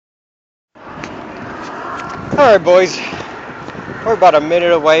Alright, boys. We're about a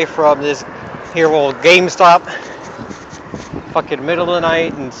minute away from this here old GameStop. Fucking middle of the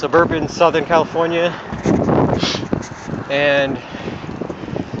night in suburban Southern California. And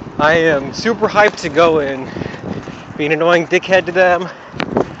I am super hyped to go in. Be an annoying dickhead to them.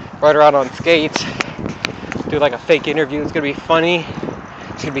 Ride around on skates. Do like a fake interview. It's gonna be funny.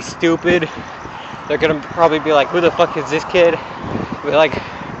 It's gonna be stupid. They're gonna probably be like, who the fuck is this kid? I'll be like,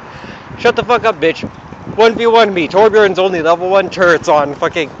 shut the fuck up, bitch. 1v1 me. Torbjorn's only level 1 turrets on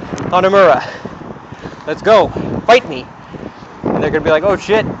fucking Hanamura. Let's go. Fight me. And they're gonna be like, oh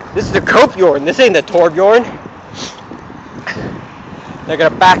shit, this is the Kopjorn. This ain't the Torbjorn. They're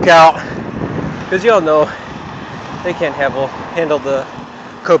gonna back out. Because you all know, they can't handle the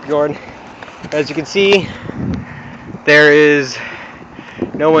Kopjorn. As you can see, there is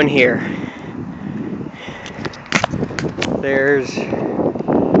no one here.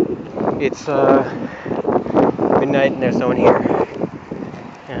 It's midnight and there's no one here.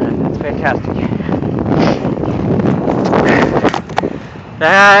 And that's fantastic.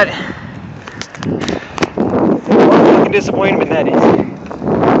 What a fucking disappointment that is.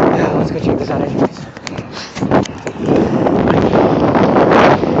 Yeah, let's go check this out anyways.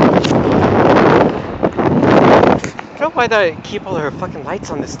 I don't know why they keep all their fucking lights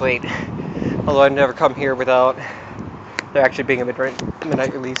on this late. Although I've never come here without there actually being a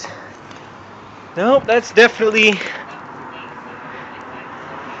midnight release. Nope, that's definitely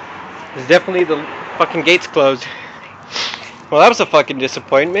the fucking gates closed. Well, that was a fucking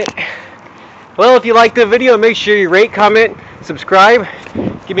disappointment. Well, if you liked the video, make sure you rate, comment, subscribe.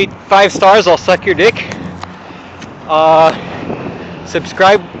 Give me 5 stars, I'll suck your dick.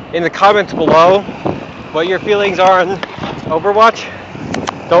 Subscribe in the comments below what your feelings are on Overwatch.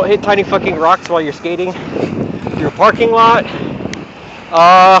 Don't hit tiny fucking rocks while you're skating through your parking lot.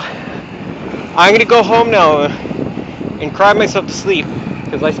 I'm gonna go home now and cry myself to sleep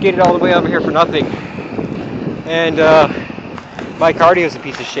because I skated all the way over here for nothing. And my cardio is a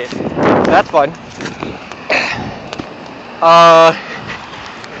piece of shit. That's fun.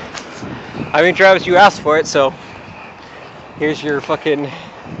 I mean, Travis, you asked for it, so here's your fucking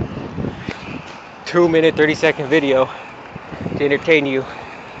 2-minute, 30-second video to entertain you.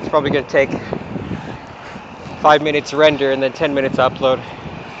 It's probably gonna take 5 minutes to render and then 10 minutes to upload.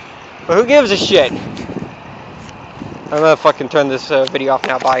 But who gives a shit? I'm gonna fucking turn this video off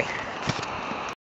now. Bye.